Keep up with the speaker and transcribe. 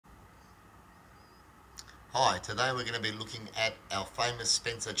Hi, today we're going to be looking at our famous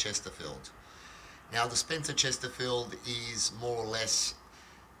Spencer Chesterfield. Now the Spencer Chesterfield is more or less,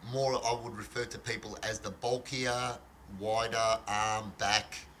 I would refer to people as the bulkier, wider arm,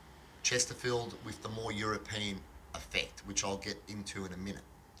 back Chesterfield with the more European effect, which I'll get into in a minute.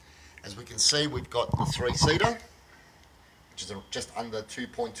 As we can see, we've got the three-seater, which is just under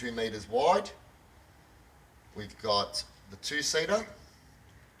 2.2 metres wide. We've got the two-seater,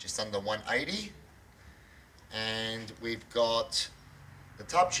 just under 180. And we've got the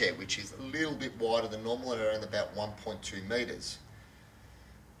tub chair, which is a little bit wider than normal at around about 1.2 metres.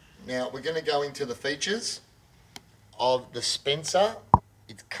 Now we're going to go into the features of the Spencer,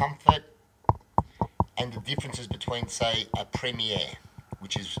 its comfort, and the differences between, say, a Premier,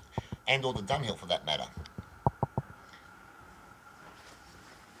 and or the Dunhill for that matter.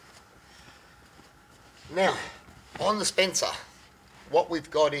 Now, on the Spencer, what we've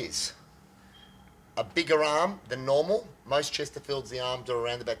got is a bigger arm than normal. Most Chesterfields, the arms are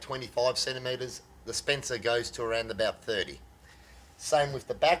around about 25 centimetres. The Spencer goes to around about 30. Same with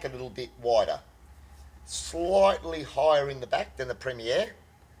the back, a little bit wider. Slightly higher in the back than the Premier,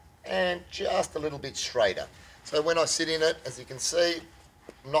 and just a little bit straighter. So when I sit in it, as you can see,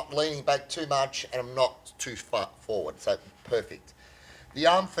 I'm not leaning back too much and I'm not too far forward, so perfect. The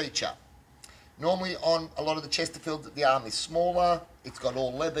arm feature. Normally on a lot of the Chesterfields, the arm is smaller. It's got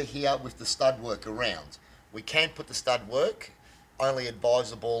all leather here with the stud work around. We can put the stud work, only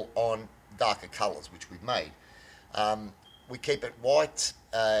advisable on darker colours, which we've made. We keep it white,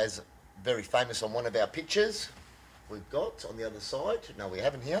 as very famous on one of our pictures we've got on the other side. No, we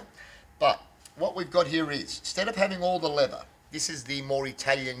haven't here. But what we've got here is, instead of having all the leather, this is the more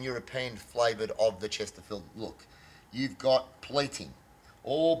Italian, European flavoured of the Chesterfield look. You've got pleating.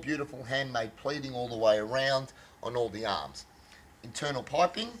 All beautiful handmade pleating all the way around on all the arms. Internal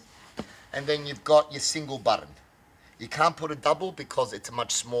piping, and then you've got your single button. You can't put a double because it's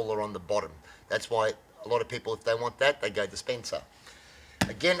much smaller on the bottom. That's why a lot of people, if they want that, they go to Spencer.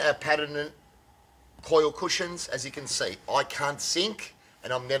 Again, our patterned coil cushions, as you can see, I can't sink,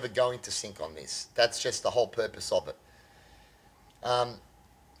 and I'm never going to sink on this. That's just the whole purpose of it.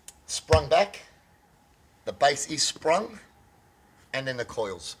 Sprung back, the base is sprung, and then the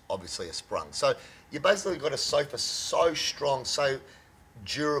coils obviously are sprung. So you basically got a sofa so strong, so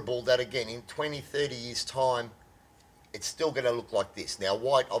durable that again, in 20, 30 years time, it's still going to look like this. Now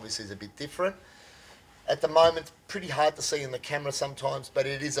white obviously is a bit different. At the moment, pretty hard to see in the camera sometimes, but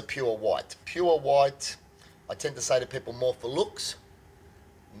it is a pure white. Pure white, I tend to say to people, more for looks,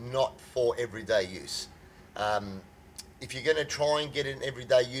 not for everyday use. If you're going to try and get it in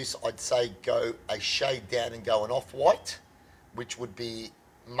everyday use, I'd say go a shade down and go an off-white, which would be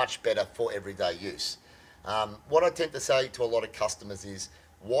much better for everyday use. What I tend to say to a lot of customers is,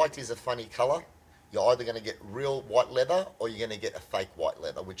 white is a funny colour. You're either going to get real white leather or you're going to get a fake white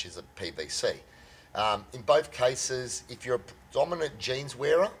leather, which is a PVC. In both cases, if you're a dominant jeans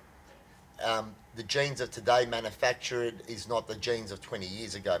wearer, the jeans of today manufactured is not the jeans of 20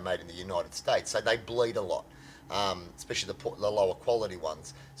 years ago made in the United States. So they bleed a lot, especially the lower quality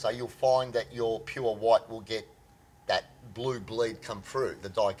ones. So you'll find that your pure white will get that blue bleed come through, the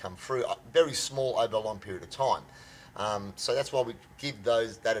dye come through, very small over a long period of time. So that's why we give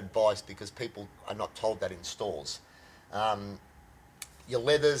that advice, because people are not told that in stores. Your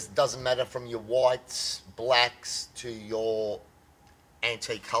leathers, doesn't matter from your whites, blacks to your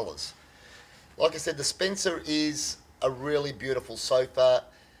antique colours. Like I said, the Spencer is a really beautiful sofa.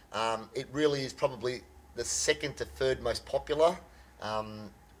 It really is probably the second to third most popular.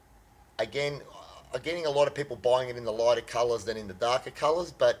 Again, I'm getting a lot of people buying it in the lighter colours than in the darker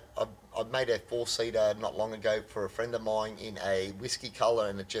colours, but I've made a four-seater not long ago for a friend of mine in a whiskey colour,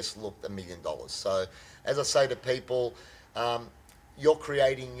 and it just looked $1 million. So as I say to people, you're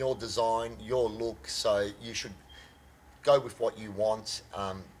creating your design, your look, so you should go with what you want.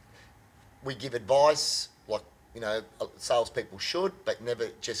 We give advice, like, salespeople should, but never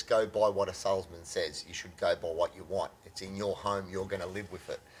just go by what a salesman says. You should go by what you want. It's in your home, you're going to live with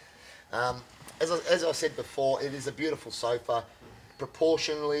it. As I said before, it is a beautiful sofa.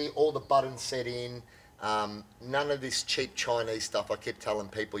 Proportionally, all the buttons set in. None of this cheap Chinese stuff I keep telling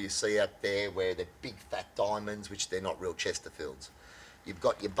people you see out there, where they're big fat diamonds, which they're not real Chesterfields. You've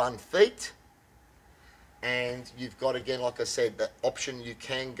got your bun feet, and you've got, again, like I said, the option, you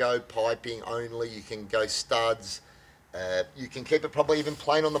can go piping only, you can go studs, you can keep it probably even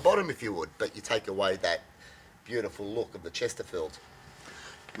plain on the bottom if you would, but you take away that beautiful look of the Chesterfield.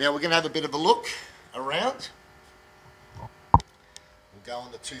 Now we're going to have a bit of a look around. We'll go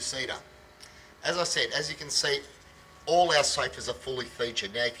on the two-seater. As I said, as you can see, all our sofas are fully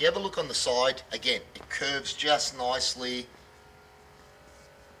featured. Now, if you ever look on the side, again, it curves just nicely.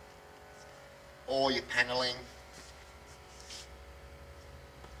 All your paneling,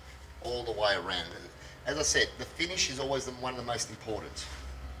 all the way around. As I said, the finish is always one of the most important.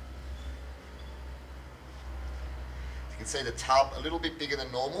 You can see the tub a little bit bigger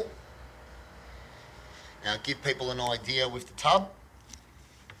than normal. Now, give people an idea with the tub.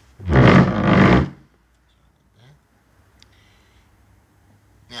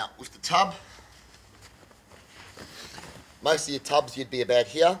 Now, with the tub, most of your tubs you'd be about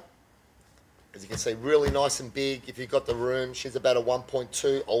here. As you can see, really nice and big. If you've got the room, she's about a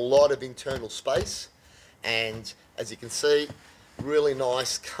 1.2, a lot of internal space. And as you can see, really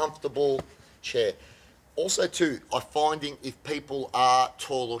nice, comfortable chair. Also too, I'm finding if people are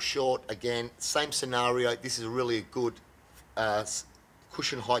tall or short, again, same scenario, this is really a good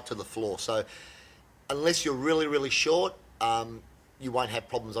cushion height to the floor. So unless you're really, really short, you won't have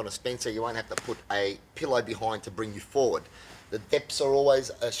problems on a Spencer. You won't have to put a pillow behind to bring you forward. The depths are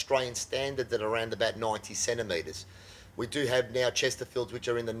always Australian standard at around about 90 centimetres. We do have now Chesterfields which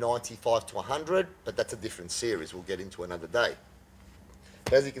are in the 95 to 100, but that's a different series we'll get into another day.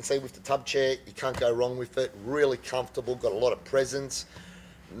 But as you can see with the tub chair, you can't go wrong with it. Really comfortable, got a lot of presence,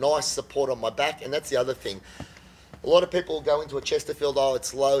 nice support on my back, and that's the other thing. A lot of people go into a Chesterfield, oh,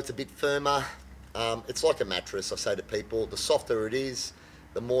 it's low, it's a bit firmer. It's like a mattress, I say to people. The softer it is,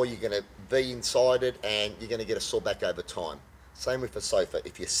 the more you're going to be inside it, and you're going to get a sore back over time. Same with a sofa.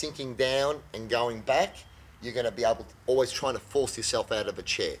 If you're sinking down and going back, you're going to be able to always trying to force yourself out of a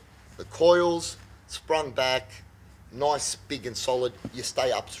chair. The coils, sprung back, nice, big and solid, you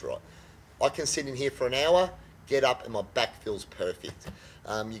stay upright. I can sit in here for an hour, get up, and my back feels perfect.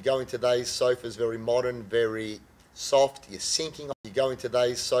 You go into today's sofas, very modern, very soft, you're sinking. You go into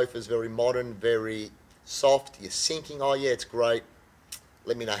today's sofas, very modern, very soft, you're sinking. Oh yeah, it's great.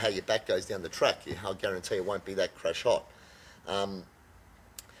 Let me know how your back goes down the track. I'll guarantee it won't be that crash hot.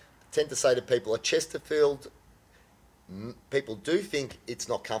 Tend to say to people, a Chesterfield, people do think it's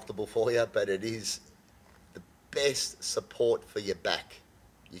not comfortable for you, but it is the best support for your back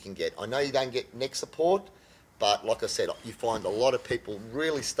you can get. I know you don't get neck support, but like I said, you find a lot of people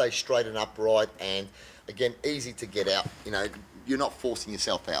really stay straight and upright, and again, easy to get out. You know, you're not forcing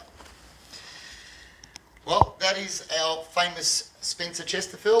yourself out. Well, that is our famous Spencer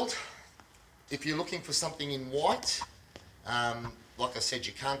Chesterfield. If you're looking for something in white, like I said,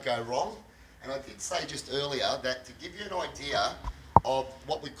 you can't go wrong. And I did say just earlier that to give you an idea of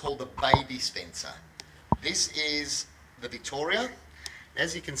what we call the baby Spencer. This is the Victoria.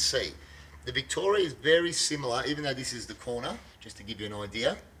 As you can see, the Victoria is very similar, even though this is the corner, just to give you an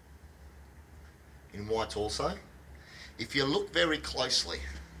idea, in white also. If you look very closely,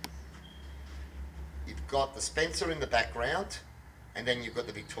 you've got the Spencer in the background, and then you've got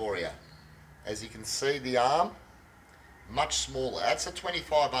the Victoria. As you can see, the arm, much smaller. That's a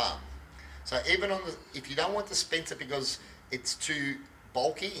 25 arm. So even on the, if you don't want the Spencer because it's too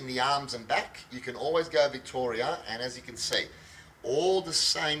bulky in the arms and back, you can always go Victoria, and as you can see, all the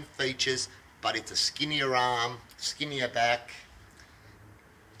same features, but it's a skinnier arm, skinnier back.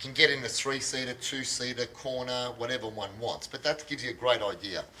 You can get in a 3-seater, 2-seater, corner, whatever one wants. But that gives you a great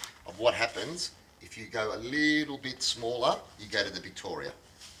idea of what happens if you go a little bit smaller, you go to the Victoria.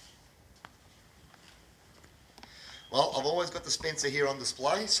 Well, I've always got the Spencer here on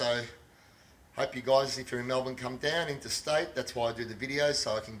display, so hope you guys, if you're in Melbourne, come down interstate. That's why I do the videos,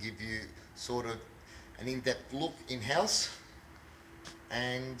 so I can give you sort of an in-depth look in-house.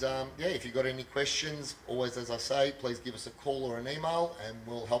 And yeah, if you've got any questions, always, as I say, please give us a call or an email and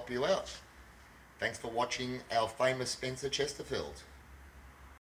we'll help you out. Thanks for watching our famous Spencer Chesterfield.